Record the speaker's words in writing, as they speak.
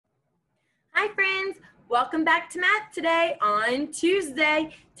Welcome back to Math Today on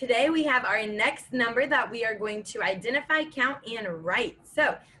Tuesday. Today we have our next number that we are going to identify, count, and write.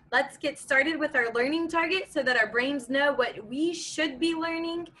 So let's get started with our learning target so that our brains know what we should be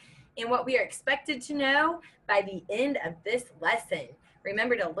learning and what we are expected to know by the end of this lesson.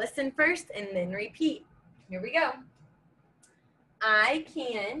 Remember to listen first and then repeat. Here we go. I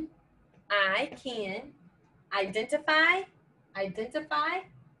can identify,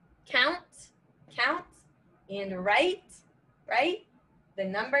 count, and write the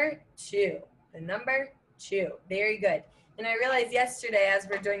number two. Very good. And I realized yesterday as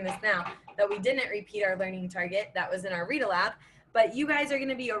we're doing this now that we didn't repeat our learning target. That was in our read aloud. But you guys are going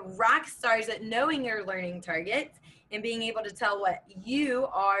to be rock stars at knowing your learning targets and being able to tell what you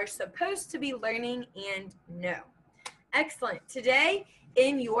are supposed to be learning and know. Excellent. Today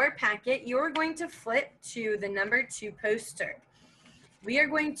in your packet, you're going to flip to the number 2 poster. We are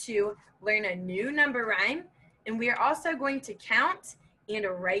going to learn a new number rhyme, and we are also going to count and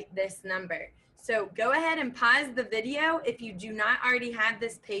write this number. So go ahead and pause the video if you do not already have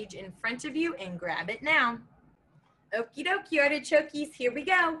this page in front of you and grab it now. Okie dokie, artichokes, here we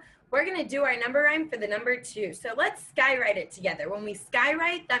go. We're going to do our number rhyme for the number 2. So let's skywrite it together. When we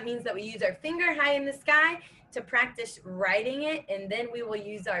skywrite, that means that we use our finger high in the sky to practice writing it, and then we will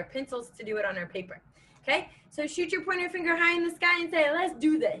use our pencils to do it on our paper. Okay, so shoot your pointer finger high in the sky and say, let's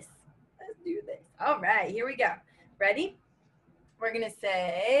do this. Let's do this. All right, here we go. Ready? We're going to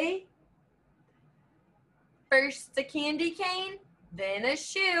say, first a candy cane, then a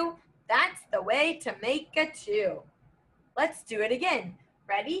shoe. That's the way to make a 2. Let's do it again.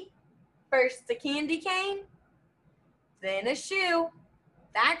 Ready? First a candy cane, then a shoe.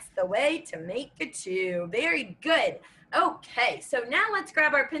 That's the way to make a 2. Very good. Okay, so now let's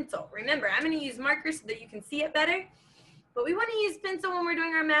grab our pencil. Remember, I'm going to use markers so that you can see it better, but we want to use pencil when we're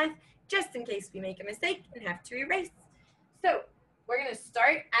doing our math just in case we make a mistake and have to erase. So we're going to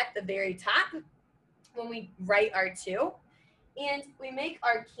start at the very top when we write our 2, and we make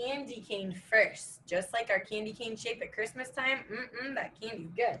our candy cane first, just like our candy cane shape at Christmas time. That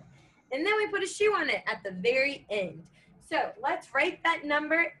candy's good. And then we put a shoe on it at the very end. So let's write that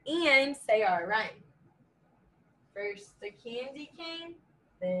number and say our rhyme. First a candy cane,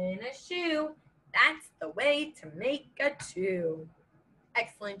 then a shoe. That's the way to make a 2.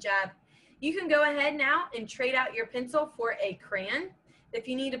 Excellent job. You can go ahead now and trade out your pencil for a crayon. If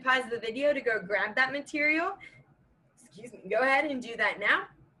you need to pause the video to go grab that material, go ahead and do that now.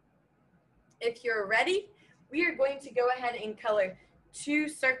 If you're ready, we are going to go ahead and color 2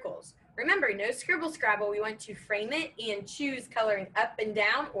 circles. Remember, no scribble scrabble. We want to frame it and choose coloring up and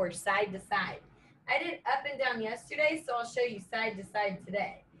down or side to side. I did up and down yesterday, so I'll show you side to side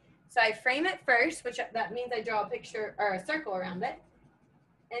today. So I frame it first, which that means I draw a picture or a circle around it.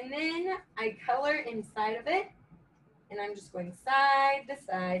 And then I color inside of it, and I'm just going side to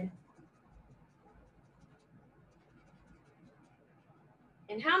side.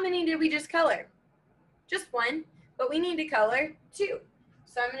 And how many did we just color? Just 1, but we need to color 2.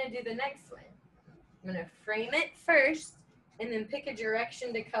 So I'm going to do the next one. I'm going to frame it first and then pick a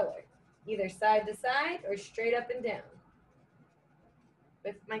direction to color, either side to side or straight up and down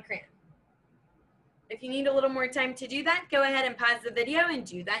with my crayon. If you need a little more time to do that, go ahead and pause the video and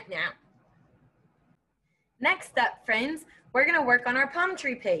do that now. Next up, friends, we're going to work on our palm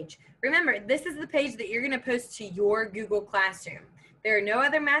tree page. Remember, this is the page that you're going to post to your Google Classroom. There are no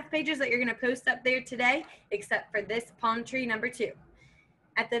other math pages that you're going to post up there today except for this palm tree number 2.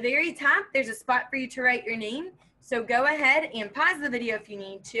 At the very top, there's a spot for you to write your name. So go ahead and pause the video if you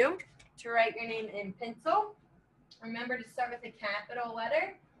need to write your name in pencil. Remember to start with a capital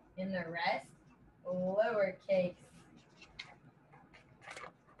letter and the rest lowercase.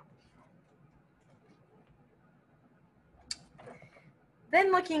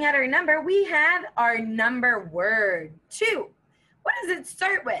 Then looking at our number, we have our number word, 2. What does it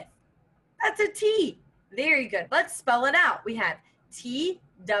start with? That's a T. Very good. Let's spell it out. We have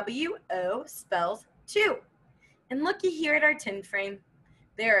T-W-O spells 2. And looky here at our 10 frame.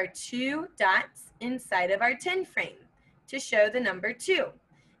 There are 2 dots inside of our 10 frame to show the number 2.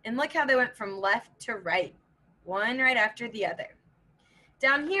 And look how they went from left to right, one right after the other.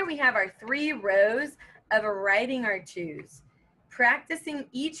 Down here we have our 3 rows of writing our 2's. Practicing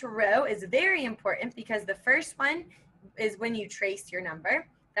each row is very important because the first one is when you trace your number.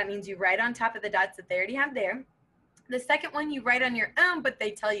 That means you write on top of the dots that they already have there. The second one you write on your own, but they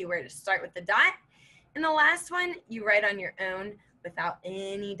tell you where to start with the dot. And the last one you write on your own without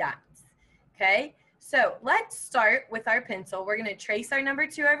any dots. Okay, so let's start with our pencil. We're going to trace our number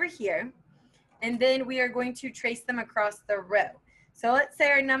 2 over here, and then we are going to trace them across the row. So let's say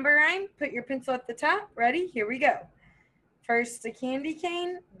our number rhyme. Put your pencil at the top. Ready? Here we go. First a candy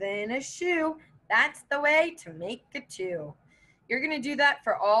cane, then a shoe. That's the way to make a 2. You're going to do that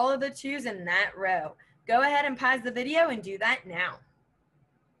for all of the 2's in that row. Go ahead and pause the video and do that now.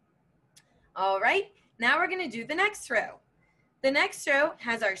 All right, now we're going to do the next row. The next row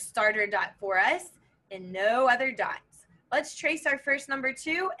has our starter dot for us and no other dots. Let's trace our first number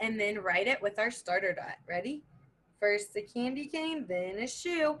 2 and then write it with our starter dot. Ready? First a candy cane, then a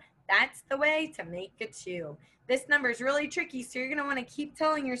shoe. That's the way to make a 2. This number is really tricky, so you're going to want to keep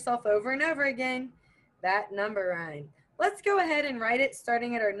telling yourself over and over again that number rhyme. Let's go ahead and write it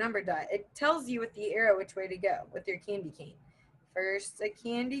starting at our number dot. It tells you with the arrow which way to go with your candy cane. First a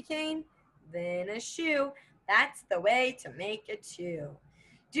candy cane, then a shoe. That's the way to make a 2.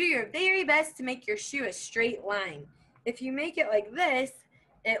 Do your very best to make your shoe a straight line. If you make it like this,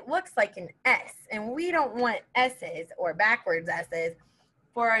 it looks like an S, and we don't want S's or backwards S's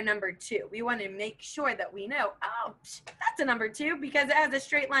for our number 2. We want to make sure that we know, oh, that's a number 2 because it has a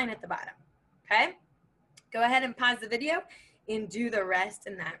straight line at the bottom, okay? Go ahead and pause the video and do the rest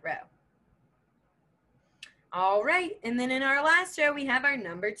in that row. All right, and then in our last row, we have our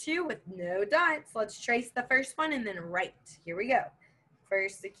number 2 with no dots. Let's trace the first one and then write. Here we go.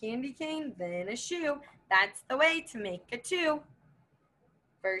 First a candy cane, then a shoe. That's the way to make a 2.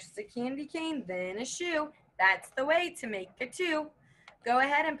 First a candy cane, then a shoe. That's the way to make a 2. Go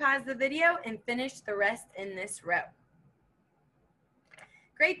ahead and pause the video and finish the rest in this row.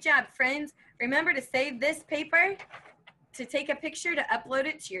 Great job, friends. Remember to save this paper to take a picture to upload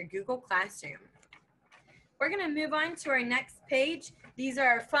it to your Google Classroom. We're going to move on to our next page. These are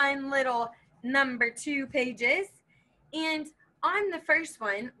our fun little number 2 pages. And on the first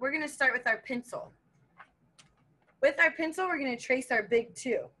one, we're going to start with our pencil. With our pencil, we're going to trace our big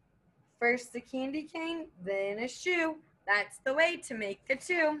 2. First a candy cane, then a shoe. That's the way to make a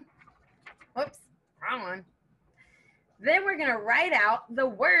 2. Whoops, wrong one. Then we're going to write out the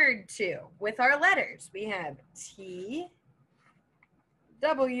word 2 with our letters. We have T,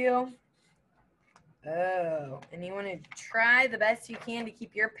 W, O. And you want to try the best you can to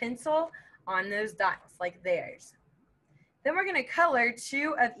keep your pencil on those dots like theirs. Then we're going to color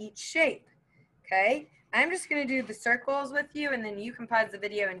 2 of each shape, okay? I'm just going to do the circles with you, and then you can pause the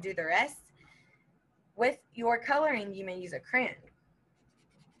video and do the rest. With your coloring, you may use a crayon.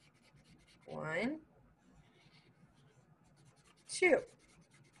 1, 2.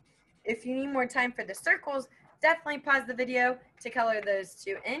 If you need more time for the circles, definitely pause the video to color those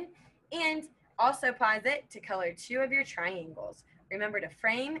 2 in, and also pause it to color 2 of your triangles. Remember to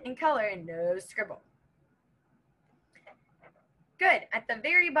frame and color and no scribble. Good. At the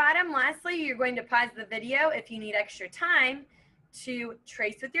very bottom, lastly, you're going to pause the video if you need extra time to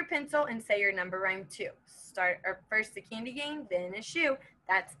trace with your pencil and say your number rhyme 2. Start first a candy cane, then a shoe.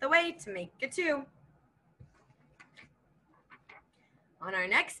 That's the way to make a 2. On our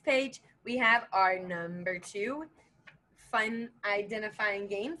next page, we have our number 2 fun identifying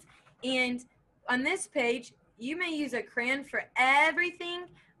games. And on this page, you may use a crayon for everything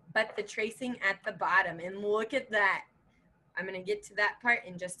but the tracing at the bottom. And look at that. I'm going to get to that part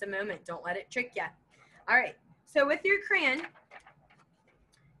in just a moment. Don't let it trick you. All right. So with your crayon,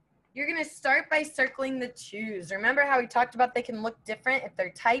 you're going to start by circling the 2's. Remember how we talked about they can look different if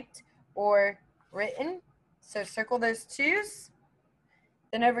they're typed or written? So circle those 2's.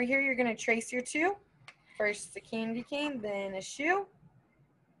 Then over here, you're going to trace your 2. First a candy cane, then a shoe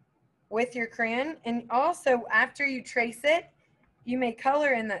with your crayon. And also, after you trace it, you may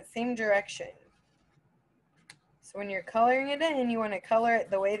color in that same direction. So when you're coloring it in, you want to color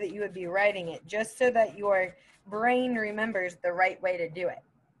it the way that you would be writing it, just so that your brain remembers the right way to do it.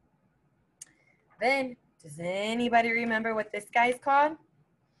 Then, does anybody remember what this guy's called?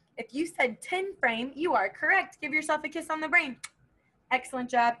 If you said 10 frame, you are correct. Give yourself a kiss on the brain. Excellent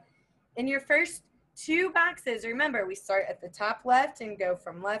job. In your first 2 boxes, remember, we start at the top left and go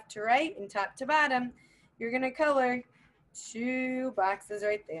from left to right and top to bottom. You're going to color 2 boxes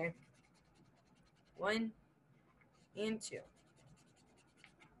right there. 1 and 2.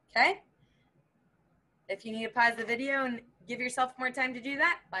 Okay? If you need to pause the video and give yourself more time to do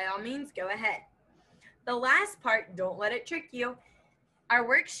that, by all means, go ahead. The last part, don't let it trick you. Our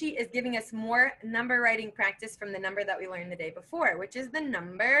worksheet is giving us more number writing practice from the number that we learned the day before, which is the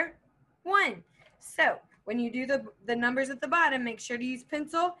number 1. So when you do the numbers at the bottom, make sure to use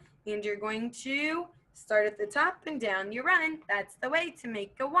pencil, and you're going to start at the top and down you run. That's the way to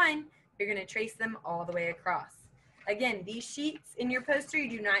make a 1. You're going to trace them all the way across. Again, these sheets in your poster, you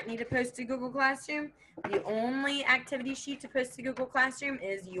do not need to post to Google Classroom. The only activity sheet to post to Google Classroom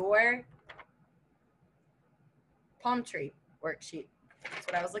is your palm tree. worksheet. That's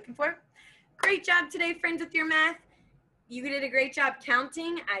what I was looking for. Great job today, friends, with your math. You did a great job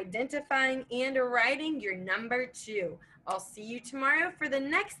counting, identifying, and writing your number 2. I'll see you tomorrow for the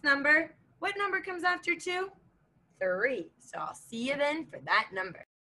next number. What number comes after 2? 3. So I'll see you then for that number.